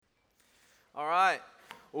All right.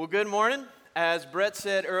 Well, good morning. As Brett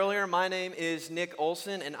said earlier, my name is Nick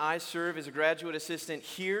Olson, and I serve as a graduate assistant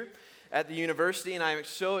here at the university, and I am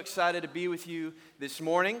so excited to be with you this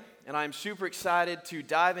morning, and I'm super excited to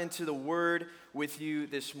dive into the Word with you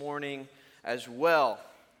this morning as well.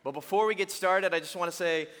 But before we get started, I just want to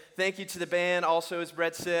say thank you to the band. Also, as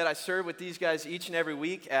Brett said, I serve with these guys each and every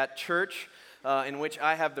week at church, in which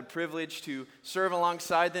I have the privilege to serve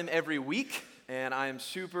alongside them every week. And I am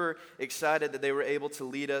super excited that they were able to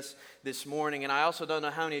lead us this morning. And I also don't know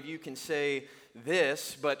how many of you can say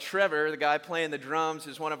this, but Trevor, the guy playing the drums,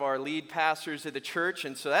 is one of our lead pastors at the church.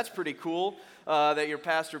 And so that's pretty cool that your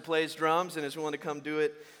pastor plays drums and is willing to come do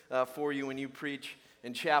it for you when you preach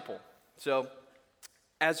in chapel. So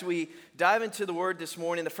as we dive into the Word this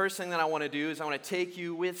morning, the first thing that I want to do is I want to take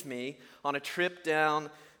you with me on a trip down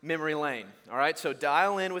memory lane. All right, so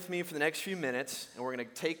dial in with me for the next few minutes, and we're going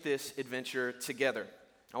to take this adventure together.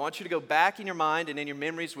 I want you to go back in your mind and in your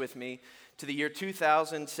memories with me to the year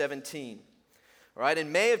 2017. All right,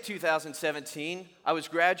 in May of 2017, I was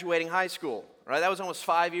graduating high school. All right, that was almost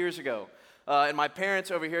 5 years ago. And my parents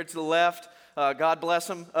over here to the left, God bless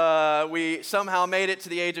them, we somehow made it to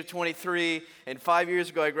the age of 23, and 5 years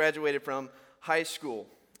ago I graduated from high school.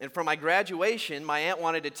 And for my graduation, my aunt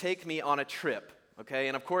wanted to take me on a trip. Okay,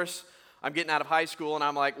 and of course, I'm getting out of high school, and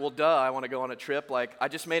I'm like, well, duh, I want to go on a trip. Like, I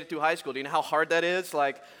just made it through high school. Do you know how hard that is?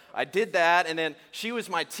 Like, I did that, and then she was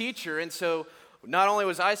my teacher, and so not only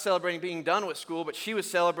was I celebrating being done with school, but she was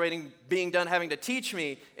celebrating being done having to teach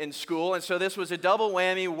me in school, and so this was a double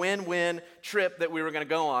whammy, win-win trip that we were going to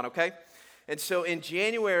go on, okay? And so in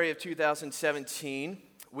January of 2017,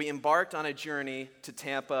 we embarked on a journey to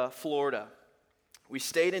Tampa, Florida. We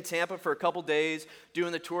stayed in Tampa for a couple days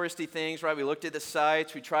doing the touristy things, right? We looked at the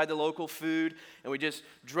sites, we tried the local food, and we just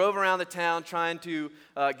drove around the town trying to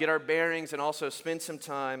get our bearings and also spend some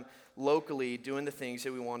time locally doing the things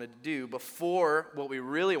that we wanted to do before what we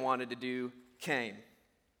really wanted to do came.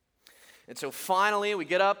 And so finally, we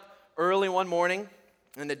get up early one morning,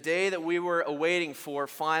 and the day that we were awaiting for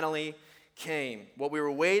finally came. What we were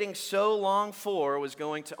waiting so long for was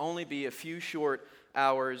going to only be a few short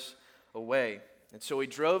hours away. And so we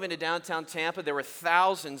drove into downtown Tampa. There were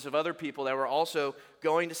thousands of other people that were also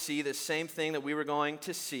going to see the same thing that we were going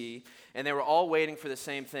to see, and they were all waiting for the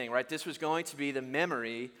same thing, right? This was going to be the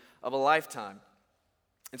memory of a lifetime.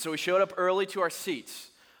 And so we showed up early to our seats.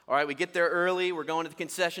 All right, we get there early. We're going to the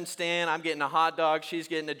concession stand. I'm getting a hot dog. She's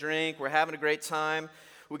getting a drink. We're having a great time.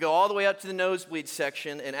 We go all the way up to the nosebleed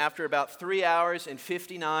section, and after about 3 hours and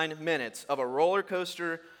 59 minutes of a roller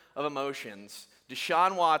coaster of emotions,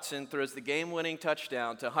 Deshaun Watson throws the game-winning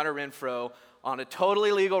touchdown to Hunter Renfrow on a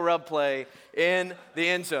totally legal rub play in the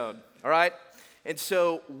end zone, all right? And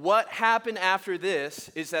so what happened after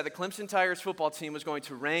this is that the Clemson Tigers football team was going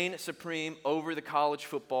to reign supreme over the college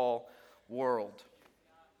football world.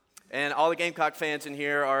 And all the Gamecock fans in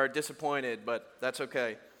here are disappointed, but that's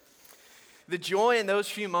okay. The joy in those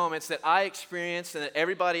few moments that I experienced and that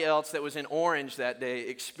everybody else that was in orange that day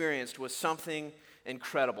experienced was something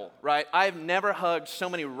incredible, right? I've never hugged so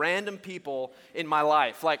many random people in my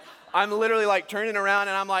life. Like, I'm literally like turning around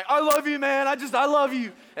and I'm like, I love you, man. I love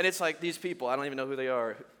you. And it's like these people, I don't even know who they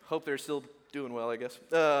are. Hope they're still doing well, I guess.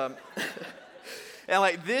 And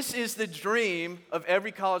like, this is the dream of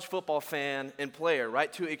every college football fan and player,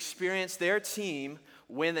 right? To experience their team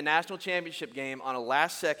win the national championship game on a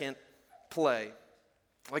last-second play.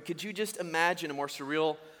 Like, could you just imagine a more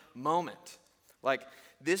surreal moment? Like,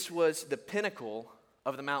 this was the pinnacle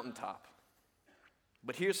of the mountaintop.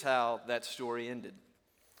 But here's how that story ended.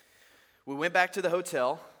 We went back to the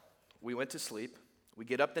hotel. We went to sleep. We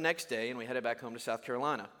get up the next day, and we headed back home to South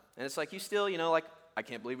Carolina. And it's like, you still, like, I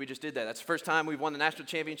can't believe we just did that. That's the first time we've won the national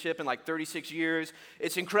championship in like 36 years.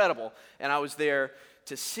 It's incredible. And I was there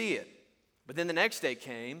to see it. But then the next day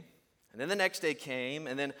came, and then the next day came,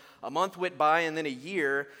 and then a month went by, and then a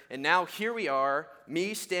year, and now here we are,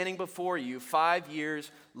 me standing before you 5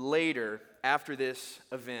 years later after this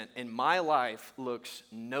event, and my life looks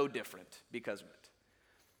no different because of it.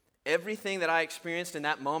 Everything that I experienced in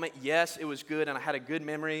that moment, yes, it was good, and I had a good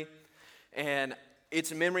memory, and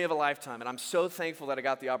it's a memory of a lifetime, and I'm so thankful that I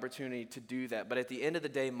got the opportunity to do that, but at the end of the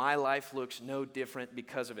day, my life looks no different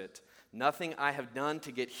because of it. Nothing I have done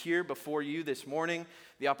to get here before you this morning,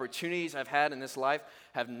 the opportunities I've had in this life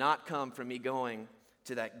have not come from me going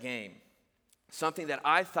to that game. Something that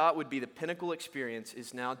I thought would be the pinnacle experience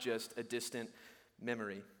is now just a distant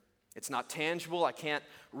memory. It's not tangible, I can't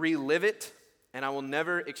relive it, and I will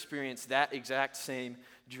never experience that exact same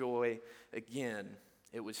joy again.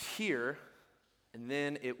 It was here, and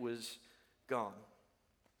then it was gone.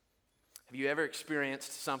 Have you ever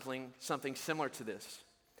experienced something similar to this?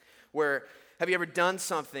 Where have you ever done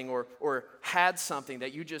something or had something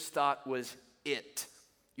that you just thought was it?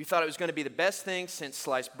 You thought it was going to be the best thing since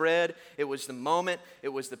sliced bread. It was the moment. It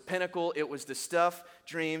was the pinnacle. It was the stuff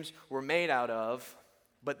dreams were made out of.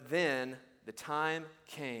 But then the time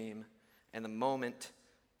came and the moment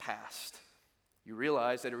passed. You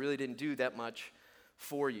realized that it really didn't do that much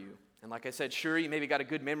for you. And like I said, sure, you maybe got a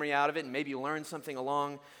good memory out of it and maybe you learned something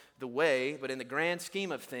along the way. But in the grand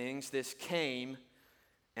scheme of things, this came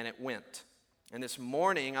and it went. And this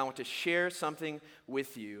morning, I want to share something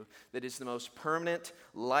with you that is the most permanent,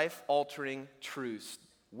 life-altering truths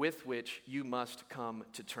with which you must come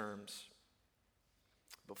to terms.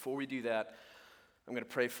 Before we do that, I'm going to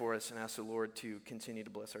pray for us and ask the Lord to continue to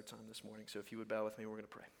bless our time this morning. So if you would bow with me, we're going to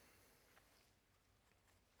pray.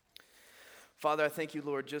 Father, I thank you,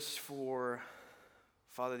 Lord, just for,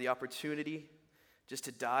 Father, the opportunity just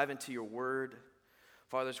to dive into your word.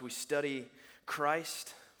 Father, as we study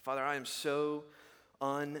Christ, Father, I am so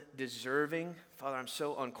undeserving. Father, I'm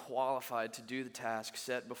so unqualified to do the task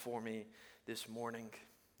set before me this morning.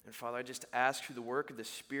 And Father, I just ask through the work of the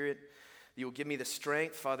Spirit that you will give me the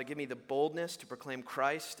strength, Father, give me the boldness to proclaim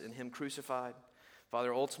Christ and him crucified.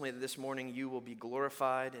 Father, ultimately this morning you will be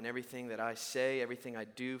glorified in everything that I say, everything I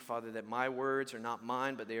do. Father, that my words are not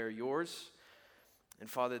mine, but they are yours. And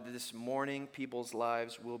Father, this morning people's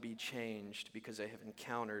lives will be changed because they have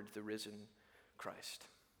encountered the risen Christ.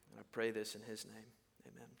 And I pray this in his name.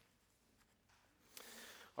 Amen.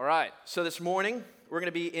 All right, so this morning we're going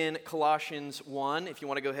to be in Colossians 1, if you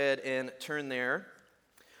want to go ahead and turn there.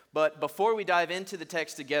 But before we dive into the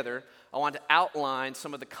text together, I want to outline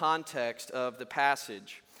some of the context of the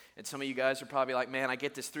passage. And some of you guys are probably like, man, I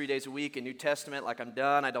get this 3 days a week in New Testament, like I'm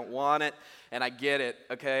done, I don't want it, and I get it,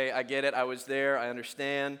 okay? I get it, I was there, I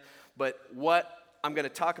understand. But what I'm going to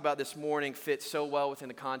talk about this morning fits so well within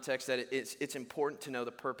the context that it's important to know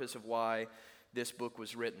the purpose of why this book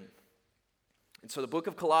was written. And so the book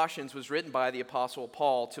of Colossians was written by the Apostle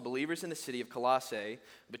Paul to believers in the city of Colossae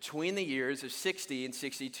between the years of 60 and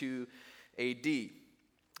 62 AD.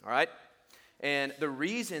 All right? And the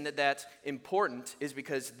reason that that's important is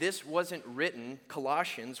because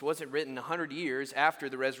Colossians wasn't written 100 years after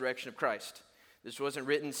the resurrection of Christ. This wasn't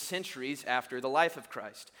written centuries after the life of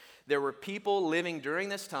Christ. There were people living during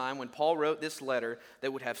this time when Paul wrote this letter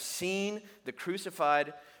that would have seen the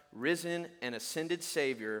crucified, risen, and ascended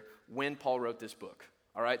Savior when Paul wrote this book.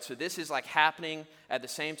 All right, so this is like happening at the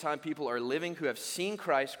same time people are living who have seen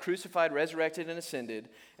Christ crucified, resurrected, and ascended,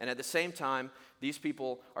 and at the same time, these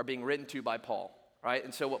people are being written to by Paul. Right,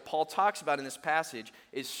 and so what Paul talks about in this passage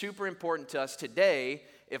is super important to us today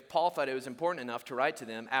if Paul thought it was important enough to write to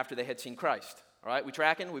them after they had seen Christ. All right, we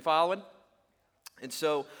tracking? We following? And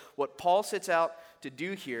so what Paul sets out to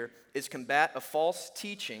do here is combat a false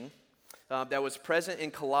teaching that was present in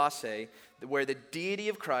Colossae, where the deity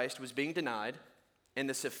of Christ was being denied and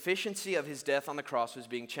the sufficiency of his death on the cross was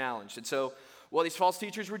being challenged. And so what these false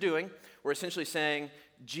teachers were doing were essentially saying,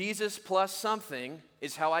 Jesus plus something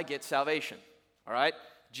is how I get salvation. All right?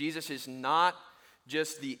 Jesus is not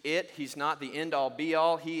just the it. He's not the end-all,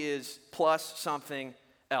 be-all. He is plus something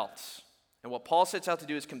else. And what Paul sets out to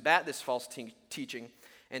do is combat this false teaching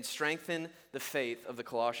and strengthen the faith of the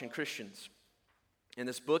Colossian Christians. In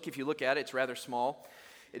this book, if you look at it, it's rather small.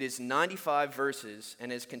 It is 95 verses and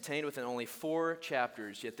is contained within only 4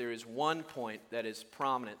 chapters, yet there is one point that is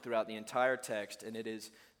prominent throughout the entire text, and it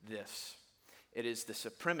is this. It is the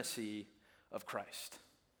supremacy of Christ.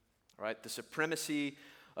 All right, the supremacy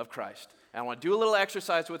of Christ. And I want to do a little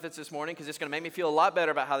exercise with it this morning because it's going to make me feel a lot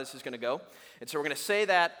better about how this is going to go. And so we're going to say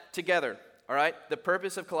that together. All right, the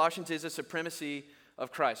purpose of Colossians is the supremacy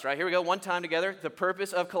of Christ. All right, here we go, one time together. The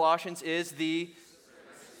purpose of Colossians is the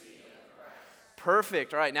supremacy of Christ.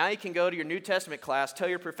 Perfect. All right, now you can go to your New Testament class, tell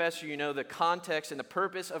your professor you know the context and the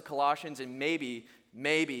purpose of Colossians, and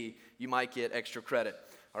maybe you might get extra credit.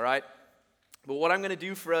 All right, but what I'm going to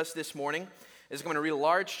do for us this morning is I'm going to read a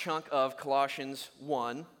large chunk of Colossians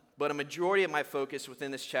 1, but a majority of my focus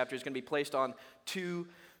within this chapter is going to be placed on 2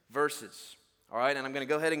 verses. All right, and I'm going to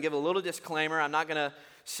go ahead and give a little disclaimer. I'm not going to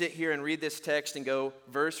sit here and read this text and go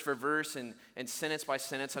verse for verse and sentence by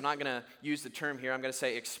sentence. I'm not going to use the term here. I'm going to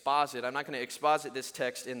say exposit. I'm not going to exposit this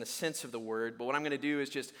text in the sense of the word, but what I'm going to do is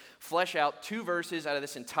just flesh out 2 verses out of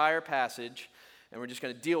this entire passage, and we're just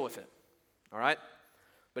going to deal with it. All right?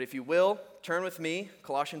 But if you will, turn with me,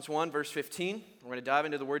 Colossians 1, verse 15. We're going to dive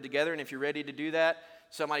into the word together, and if you're ready to do that,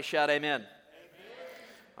 somebody shout amen. Amen.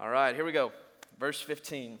 All right, here we go. Verse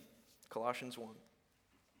 15, Colossians 1.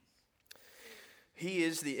 He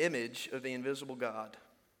is the image of the invisible God.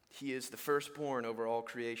 He is the firstborn over all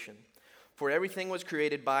creation. For everything was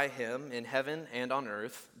created by him in heaven and on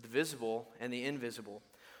earth, the visible and the invisible.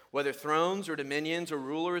 Whether thrones or dominions or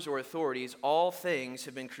rulers or authorities, all things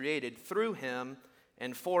have been created through him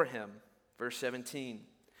and for him. Verse 17.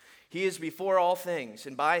 He is before all things,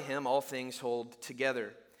 and by him all things hold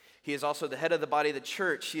together. He is also the head of the body of the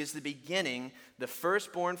church. He is the beginning, the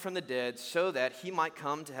firstborn from the dead, so that he might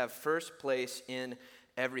come to have first place in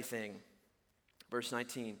everything. Verse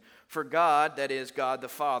 19. For God, that is God the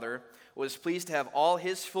Father, was pleased to have all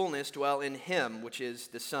his fullness dwell in him, which is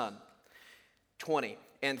the Son. 20.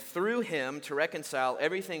 And through him to reconcile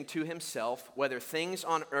everything to himself, whether things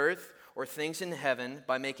on earth or things in heaven,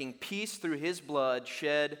 by making peace through his blood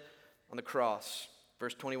shed on the cross.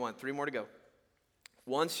 Verse 21, 3 more to go.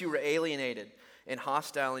 Once you were alienated and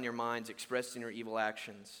hostile in your minds, expressed in your evil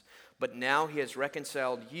actions. But now he has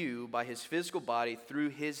reconciled you by his physical body through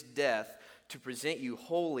his death to present you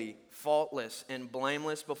holy, faultless, and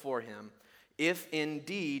blameless before him, if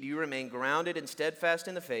indeed you remain grounded and steadfast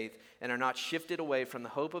in the faith and are not shifted away from the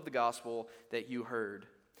hope of the gospel that you heard.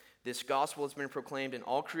 This gospel has been proclaimed in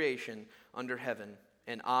all creation under heaven,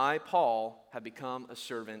 and I, Paul, have become a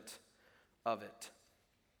servant of it.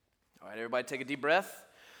 All right, everybody take a deep breath.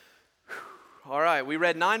 All right, we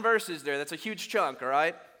read 9 verses there. That's a huge chunk, all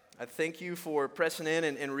right? I thank you for pressing in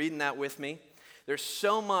and reading that with me. There's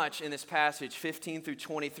so much in this passage, 15 through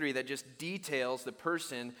 23, that just details the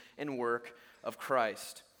person and work of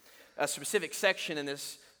Christ. A specific section in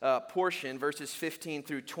this portion, verses 15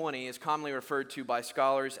 through 20, is commonly referred to by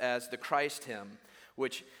scholars as the Christ hymn,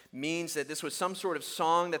 which means that this was some sort of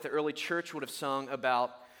song that the early church would have sung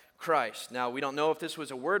about Christ. Now, we don't know if this was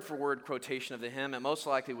a word-for-word quotation of the hymn. It most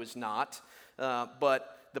likely was not.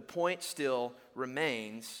 But the point still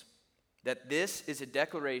remains that this is a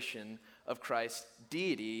declaration of Christ's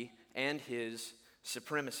deity and his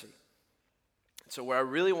supremacy. So where I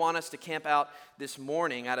really want us to camp out this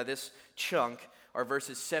morning out of this chunk are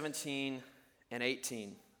verses 17 and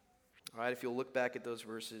 18. All right, if you'll look back at those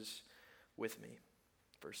verses with me.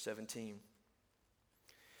 Verse 17.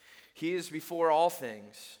 He is before all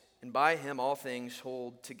things, and by him all things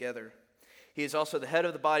hold together. He is also the head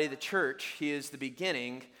of the body of the church. He is the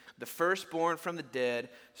beginning, the firstborn from the dead,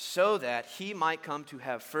 so that he might come to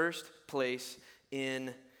have first place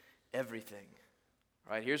in everything.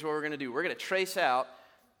 All right, here's what we're going to do. We're going to trace out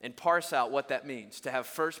and parse out what that means, to have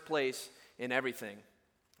first place in everything.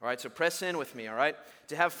 All right, so press in with me, all right?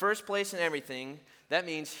 To have first place in everything, that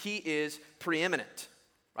means he is preeminent,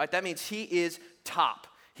 right? That means he is top.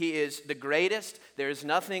 He is the greatest. There is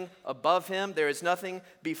nothing above him. There is nothing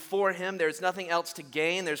before him. There is nothing else to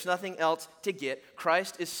gain. There's nothing else to get.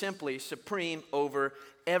 Christ is simply supreme over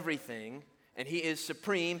everything, and he is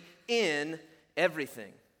supreme in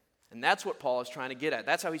everything. And that's what Paul is trying to get at.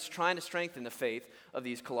 That's how he's trying to strengthen the faith of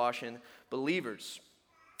these Colossian believers.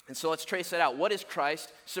 And so let's trace that out. What is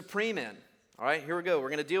Christ supreme in? All right, here we go. We're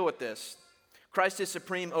going to deal with this. Christ is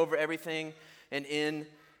supreme over everything and in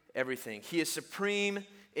everything. He is supreme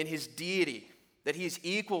in his deity, that he is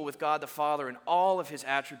equal with God the Father in all of his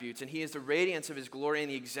attributes, and he is the radiance of his glory and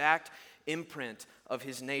the exact imprint of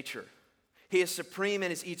his nature. He is supreme in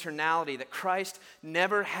his eternality, that Christ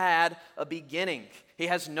never had a beginning. He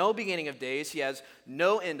has no beginning of days. He has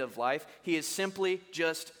no end of life. He is simply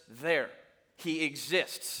just there. He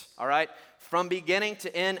exists, all right? From beginning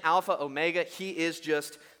to end, Alpha, Omega, he is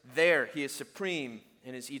just there. He is supreme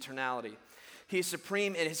in his eternality. He is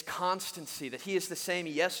supreme in his constancy, that he is the same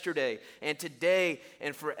yesterday and today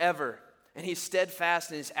and forever. And he's steadfast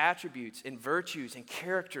in his attributes, in virtues, in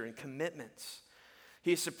character, and commitments.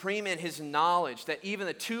 He is supreme in his knowledge, that even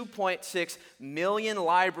the 2.6 million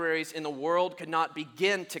libraries in the world could not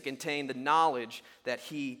begin to contain the knowledge that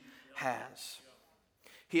he has.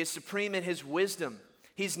 He is supreme in his wisdom.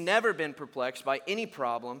 He's never been perplexed by any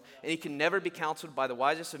problem, and he can never be counseled by the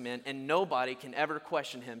wisest of men, and nobody can ever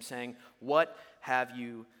question him, saying, "What have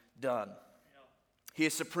you done?" He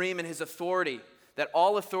is supreme in his authority, that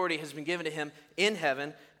all authority has been given to him in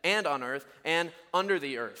heaven and on earth and under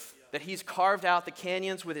the earth, that he's carved out the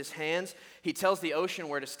canyons with his hands. He tells the ocean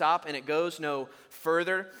where to stop, and it goes no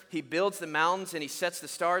further. He builds the mountains, and he sets the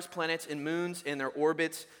stars, planets, and moons in their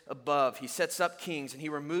orbits above. He sets up kings, and he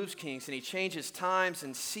removes kings, and he changes times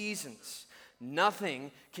and seasons.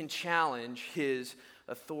 Nothing can challenge his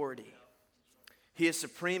authority. He is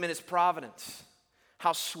supreme in his providence.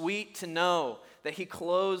 How sweet to know that he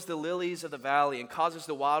clothes the lilies of the valley and causes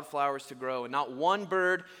the wildflowers to grow, and not one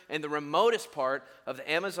bird in the remotest part of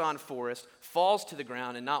the Amazon forest falls to the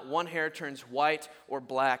ground, and not one hair turns white or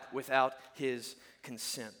black without his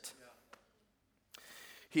consent.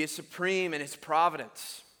 He is supreme in his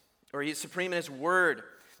providence, or he is supreme in his word,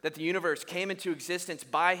 that the universe came into existence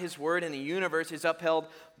by his word, and the universe is upheld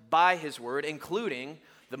by his word, including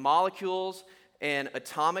the molecules and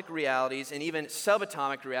atomic realities and even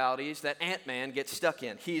subatomic realities that Ant-Man gets stuck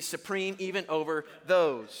in. He is supreme even over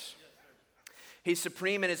those. He's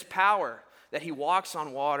supreme in his power, that he walks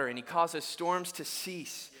on water and he causes storms to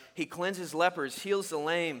cease. He cleanses lepers, heals the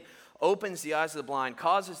lame, opens the eyes of the blind,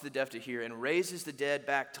 causes the deaf to hear, and raises the dead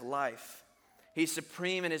back to life. He's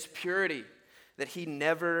supreme in his purity, that he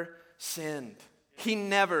never sinned. He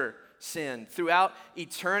never sinned. Throughout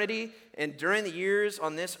eternity and during the years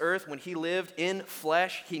on this earth when he lived in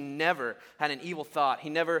flesh, he never had an evil thought. He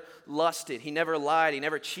never lusted. He never lied. He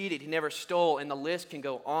never cheated. He never stole. And the list can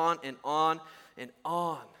go on and on and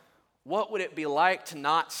on. What would it be like to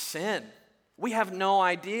not sin? We have no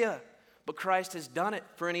idea. But Christ has done it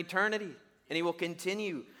for an eternity, and he will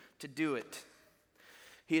continue to do it.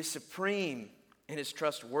 He is supreme in his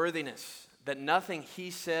trustworthiness, that nothing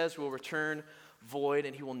he says will return void,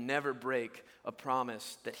 and he will never break a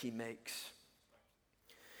promise that he makes.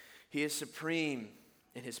 He is supreme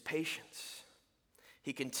in his patience.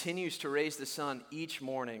 He continues to raise the sun each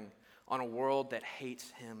morning on a world that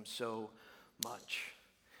hates him so much.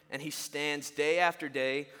 And he stands day after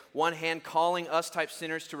day, one hand calling us type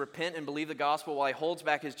sinners to repent and believe the gospel while he holds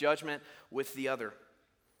back his judgment with the other.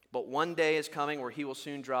 But one day is coming where he will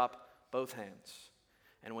soon drop both hands.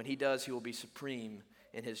 And when he does, he will be supreme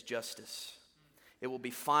in his justice. It will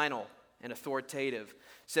be final and authoritative,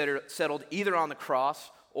 settled either on the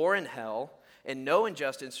cross or in hell, and no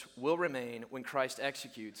injustice will remain when Christ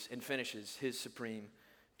executes and finishes his supreme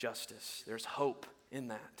justice. There's hope in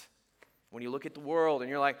that. When you look at the world and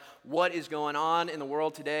you're like, what is going on in the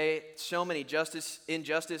world today? So many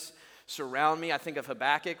injustice surround me. I think of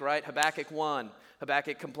Habakkuk, right? Habakkuk 1.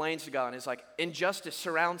 Habakkuk complains to God and is like, injustice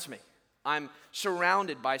surrounds me. I'm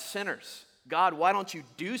surrounded by sinners. God, why don't you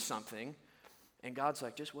do something? And God's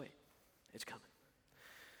like, just wait. It's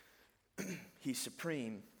coming. He's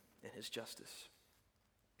supreme in his justice.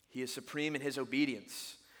 He is supreme in his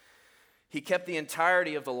obedience. He kept the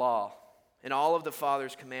entirety of the law and all of the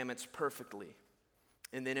Father's commandments perfectly,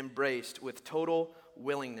 and then embraced with total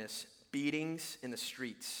willingness beatings in the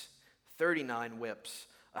streets, 39 whips,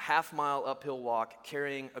 a half-mile uphill walk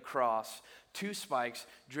carrying a cross, 2 spikes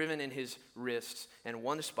driven in his wrists, and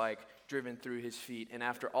 1 spike driven through his feet. And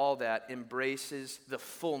after all that, embraces the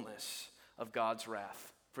fullness of God's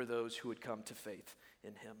wrath for those who would come to faith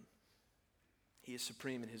in him. He is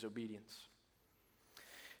supreme in his obedience.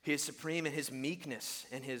 He is supreme in his meekness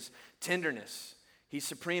and his tenderness. He's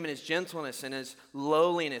supreme in his gentleness and his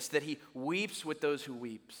lowliness, that he weeps with those who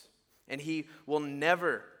weep. And he will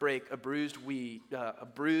never break a bruised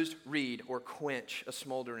reed or quench a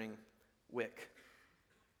smoldering wick.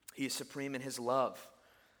 He is supreme in his love,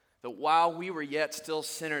 that while we were yet still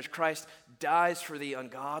sinners, Christ dies for the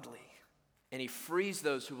ungodly, and he frees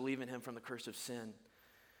those who believe in him from the curse of sin.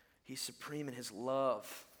 He's supreme in his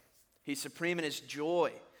love. He's supreme in his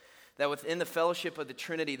joy, that within the fellowship of the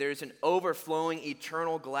Trinity, there is an overflowing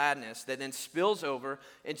eternal gladness that then spills over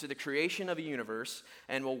into the creation of a universe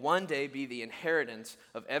and will one day be the inheritance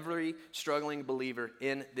of every struggling believer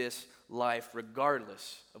in this life,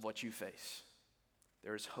 regardless of what you face.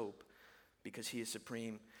 There is hope because he is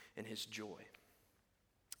supreme in his joy.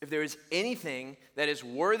 If there is anything that is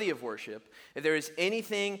worthy of worship, if there is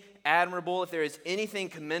anything admirable, if there is anything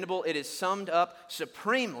commendable, it is summed up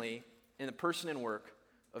supremely in the person and work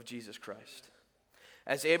of Jesus Christ.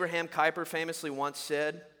 As Abraham Kuyper famously once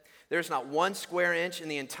said, there's not one square inch in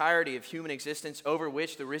the entirety of human existence over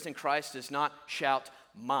which the risen Christ does not shout,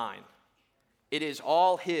 mine. It is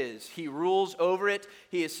all his. He rules over it.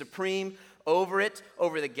 He is supreme over it,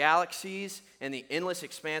 over the galaxies and the endless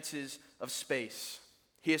expanses of space.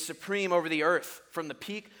 He is supreme over the earth, from the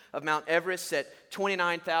peak of Mount Everest set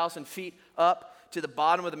 29,000 feet up to the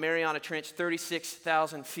bottom of the Mariana Trench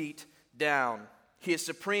 36,000 feet down. He is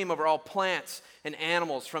supreme over all plants and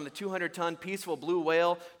animals, from the 200-ton peaceful blue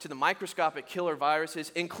whale to the microscopic killer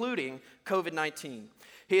viruses, including COVID-19.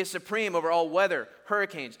 He is supreme over all weather,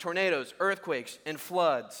 hurricanes, tornadoes, earthquakes, and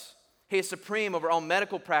floods. He is supreme over all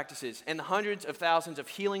medical practices and the hundreds of thousands of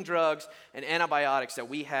healing drugs and antibiotics that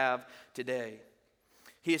we have today.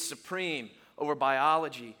 He is supreme over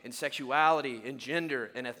biology and sexuality and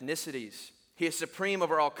gender and ethnicities. He is supreme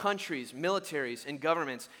over all countries, militaries, and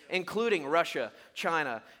governments, including Russia,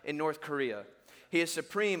 China, and North Korea. He is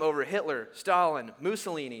supreme over Hitler, Stalin,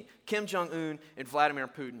 Mussolini, Kim Jong-un, and Vladimir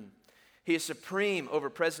Putin. He is supreme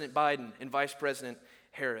over President Biden and Vice President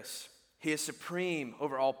Harris. He is supreme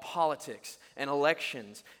over all politics and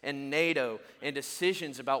elections and NATO and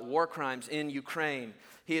decisions about war crimes in Ukraine.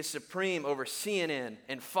 He is supreme over CNN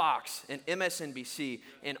and Fox and MSNBC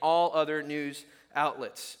and all other news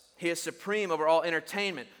outlets. He is supreme over all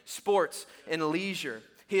entertainment, sports, and leisure.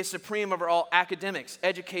 He is supreme over all academics,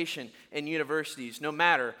 education, and universities, no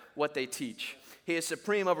matter what they teach. He is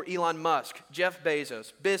supreme over Elon Musk, Jeff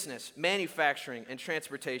Bezos, business, manufacturing, and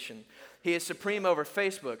transportation. He is supreme over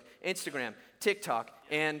Facebook, Instagram, TikTok,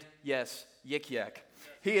 and yes, Yik Yak.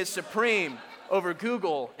 He is supreme over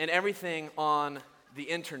Google and everything on the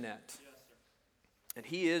internet. And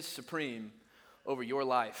he is supreme over your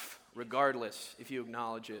life, regardless if you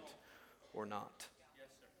acknowledge it or not.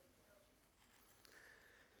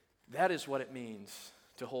 That is what it means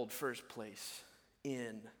to hold first place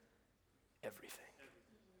in everything.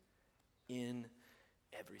 In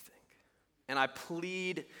everything. And I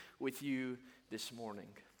plead with you this morning.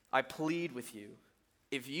 I plead with you.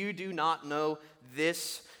 If you do not know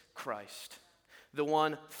this Christ, the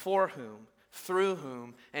one for whom, through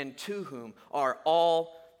whom, and to whom are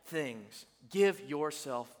all things, give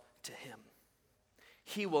yourself to him.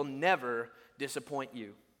 He will never disappoint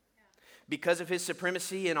you. Because of his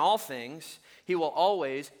supremacy in all things, he will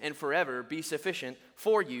always and forever be sufficient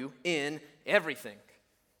for you in everything.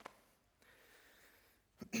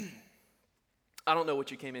 I don't know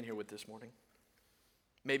what you came in here with this morning.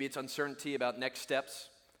 Maybe it's uncertainty about next steps.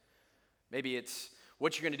 Maybe it's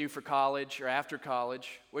what you're going to do for college or after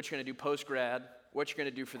college, what you're going to do post-grad, what you're going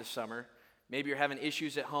to do for the summer. Maybe you're having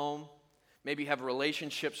issues at home. Maybe you have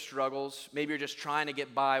relationship struggles. Maybe you're just trying to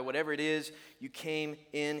get by. Whatever it is you came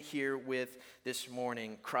in here with this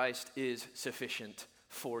morning, Christ is sufficient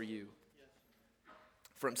for you.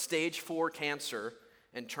 From stage 4 cancer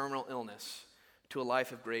and terminal illness to a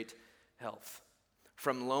life of great health.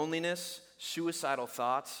 From loneliness, suicidal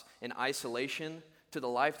thoughts, and isolation to the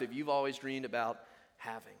life that you've always dreamed about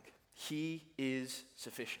having. He is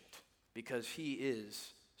sufficient because he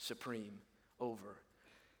is supreme over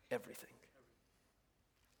everything.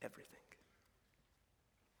 Everything.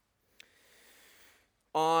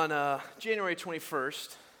 On January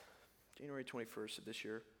 21st of this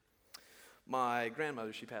year, my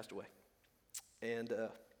grandmother, she passed away. And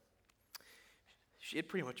she had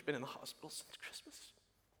pretty much been in the hospital since Christmas.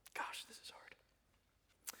 Gosh, this is hard.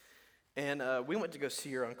 And we went to go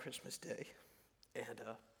see her on Christmas Day. And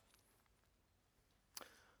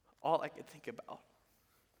all I could think about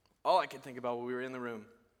when we were in the room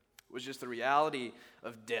was just the reality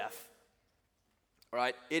of death. All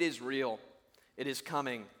right? It is real. It is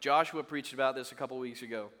coming. Joshua preached about this a couple weeks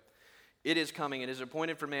ago. It is coming. It is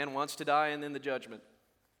appointed for man once to die and then the judgment.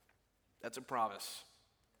 That's a promise.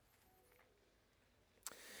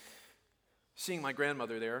 Seeing my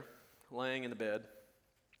grandmother there, laying in the bed,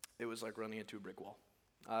 it was like running into a brick wall.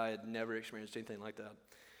 I had never experienced anything like that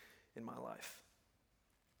in my life.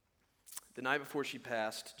 The night before she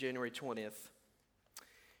passed, January 20th,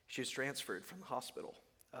 she was transferred from the hospital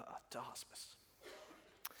to hospice.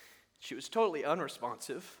 She was totally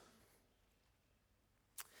unresponsive.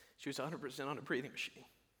 She was 100% on a breathing machine.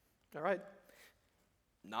 All right?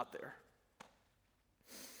 Not there.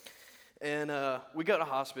 And we go to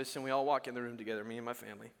hospice, and we all walk in the room together, me and my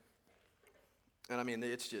family. And I mean,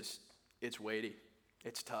 it's weighty.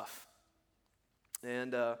 It's tough.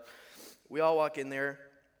 And we all walk in there,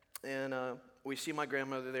 and we see my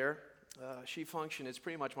grandmother there. She functioned as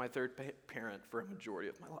pretty much my third parent for a majority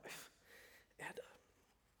of my life. And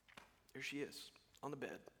there she is, on the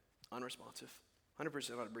bed, unresponsive,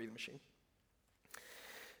 100% on a breathing machine.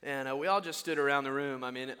 And we all just stood around the room.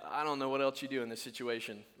 I mean, I don't know what else you do in this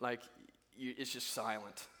situation. Like, it's just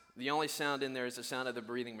silent. The only sound in there is the sound of the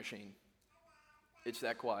breathing machine. It's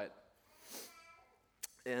that quiet.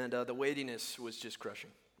 And the weightiness was just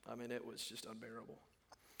crushing. I mean, it was just unbearable.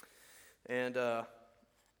 And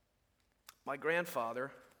my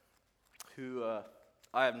grandfather, who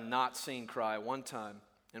I have not seen cry one time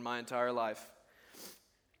in my entire life,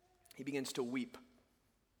 he begins to weep,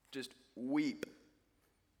 just weep,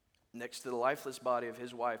 next to the lifeless body of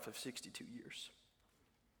his wife of 62 years.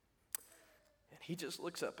 And he just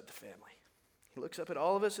looks up at the family. He looks up at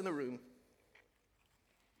all of us in the room.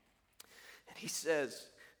 And he says,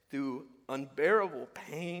 through unbearable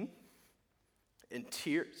pain and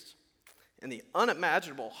tears and the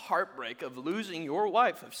unimaginable heartbreak of losing your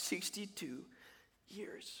wife of 62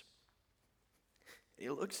 years. And he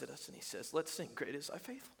looks at us and he says, let's sing Great Is Thy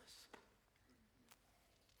Faithfulness.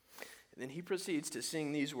 And then he proceeds to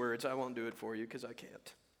sing these words. I won't do it for you because I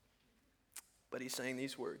can't. But he sang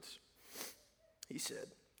these words. He said,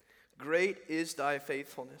 Great is thy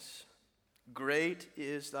faithfulness. Great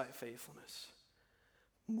is thy faithfulness.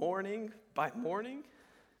 Morning by morning,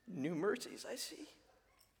 new mercies I see.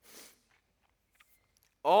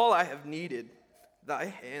 All I have needed, thy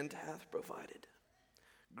hand hath provided.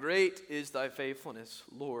 Great is thy faithfulness,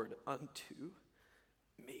 Lord, unto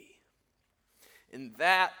me. And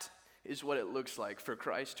that is what it looks like for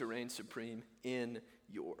Christ to reign supreme in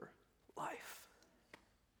your life.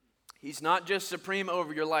 He's not just supreme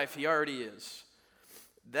over your life, he already is.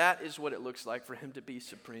 That is what it looks like for him to be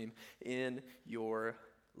supreme in your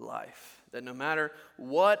life. That no matter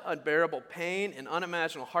what unbearable pain and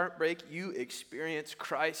unimaginable heartbreak you experience,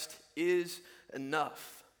 Christ is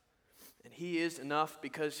enough. And he is enough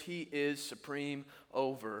because he is supreme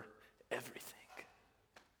over everything.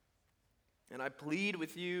 And I plead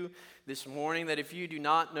with you this morning that if you do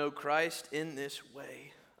not know Christ in this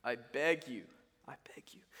way, I beg you,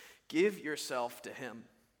 give yourself to him.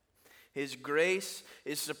 His grace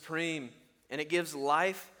is supreme, and it gives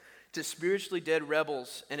life to spiritually dead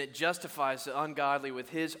rebels, and it justifies the ungodly with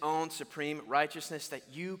his own supreme righteousness that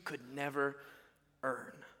you could never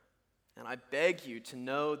earn. And I beg you to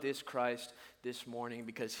know this Christ this morning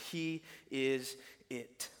because he is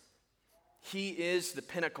it. He is the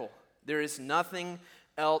pinnacle. There is nothing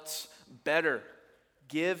else better.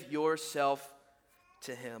 Give yourself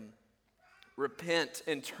to him. Repent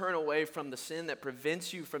and turn away from the sin that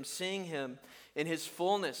prevents you from seeing him in his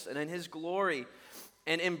fullness and in his glory,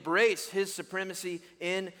 and embrace his supremacy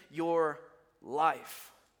in your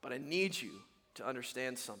life. But I need you to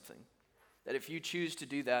understand something, that if you choose to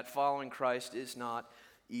do that, following Christ is not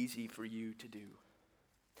easy for you to do.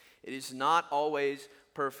 It is not always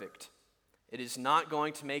perfect. It is not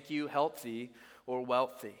going to make you healthy or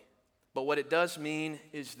wealthy. But what it does mean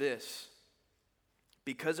is this: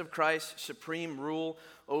 because of Christ's supreme rule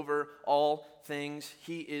over all things,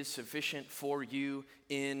 he is sufficient for you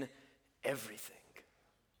in everything.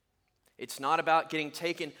 It's not about getting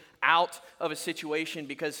taken out of a situation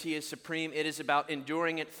because he is supreme. It is about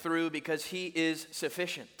enduring it through because he is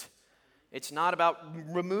sufficient. It's not about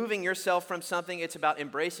removing yourself from something. It's about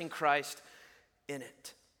embracing Christ in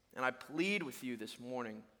it. And I plead with you this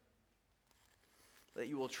morning that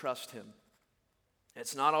you will trust him.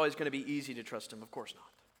 It's not always going to be easy to trust him, of course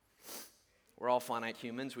not. We're all finite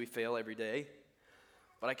humans, we fail every day.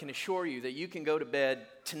 But I can assure you that you can go to bed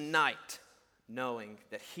tonight knowing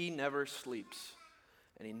that he never sleeps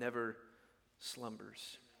and he never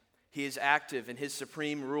slumbers. He is active in his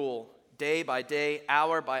supreme rule, day by day,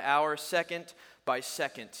 hour by hour, second by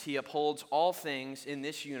second. He upholds all things in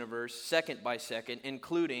this universe, second by second,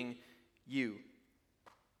 including you.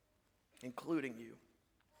 Including you.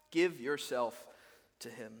 Give yourself to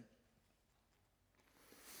him.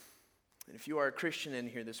 And if you are a Christian in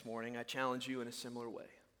here this morning, I challenge you in a similar way.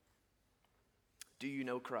 Do you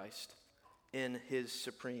know Christ in his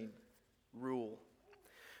supreme rule?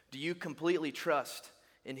 Do you completely trust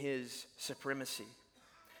in his supremacy?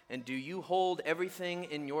 And do you hold everything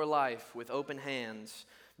in your life with open hands,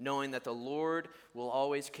 knowing that the Lord will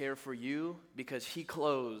always care for you because he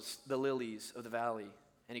clothes the lilies of the valley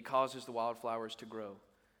and he causes the wildflowers to grow?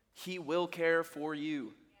 He will care for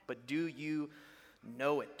you, but do you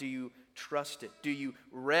know it? Do you trust it? Do you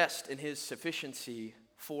rest in his sufficiency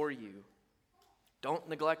for you? Don't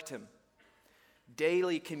neglect him.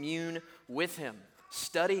 Daily commune with him,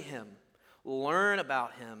 study him, learn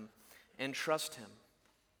about him, and trust him.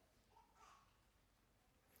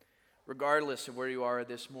 Regardless of where you are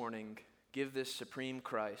this morning, give this supreme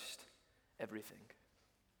Christ everything,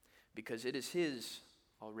 because it is his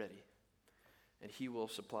already, and he will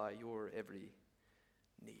supply your every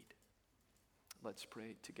need. Let's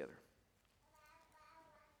pray together.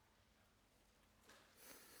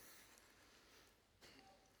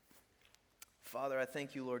 Father, I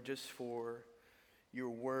thank you, Lord, just for your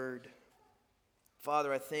word.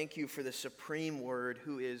 Father, I thank you for the supreme word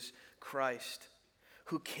who is Christ,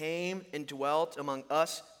 who came and dwelt among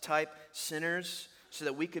us type sinners so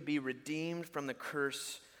that we could be redeemed from the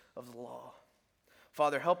curse of the law.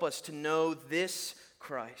 Father, help us to know this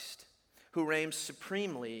Christ who reigns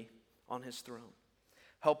supremely on his throne.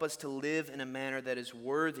 Help us to live in a manner that is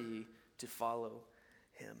worthy to follow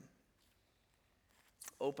him.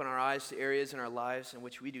 Open our eyes to areas in our lives in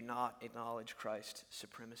which we do not acknowledge Christ's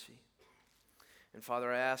supremacy. And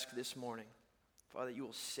Father, I ask this morning, Father, you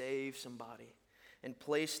will save somebody and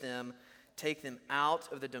take them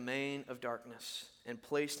out of the domain of darkness and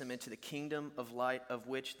place them into the kingdom of light of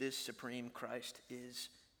which this supreme Christ is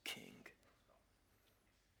King.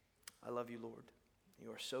 I love you, Lord.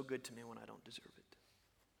 You are so good to me when I don't deserve it.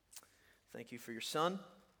 Thank you for your Son,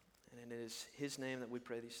 and it is his name that we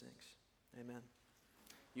pray these things. Amen.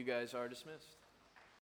 You guys are dismissed.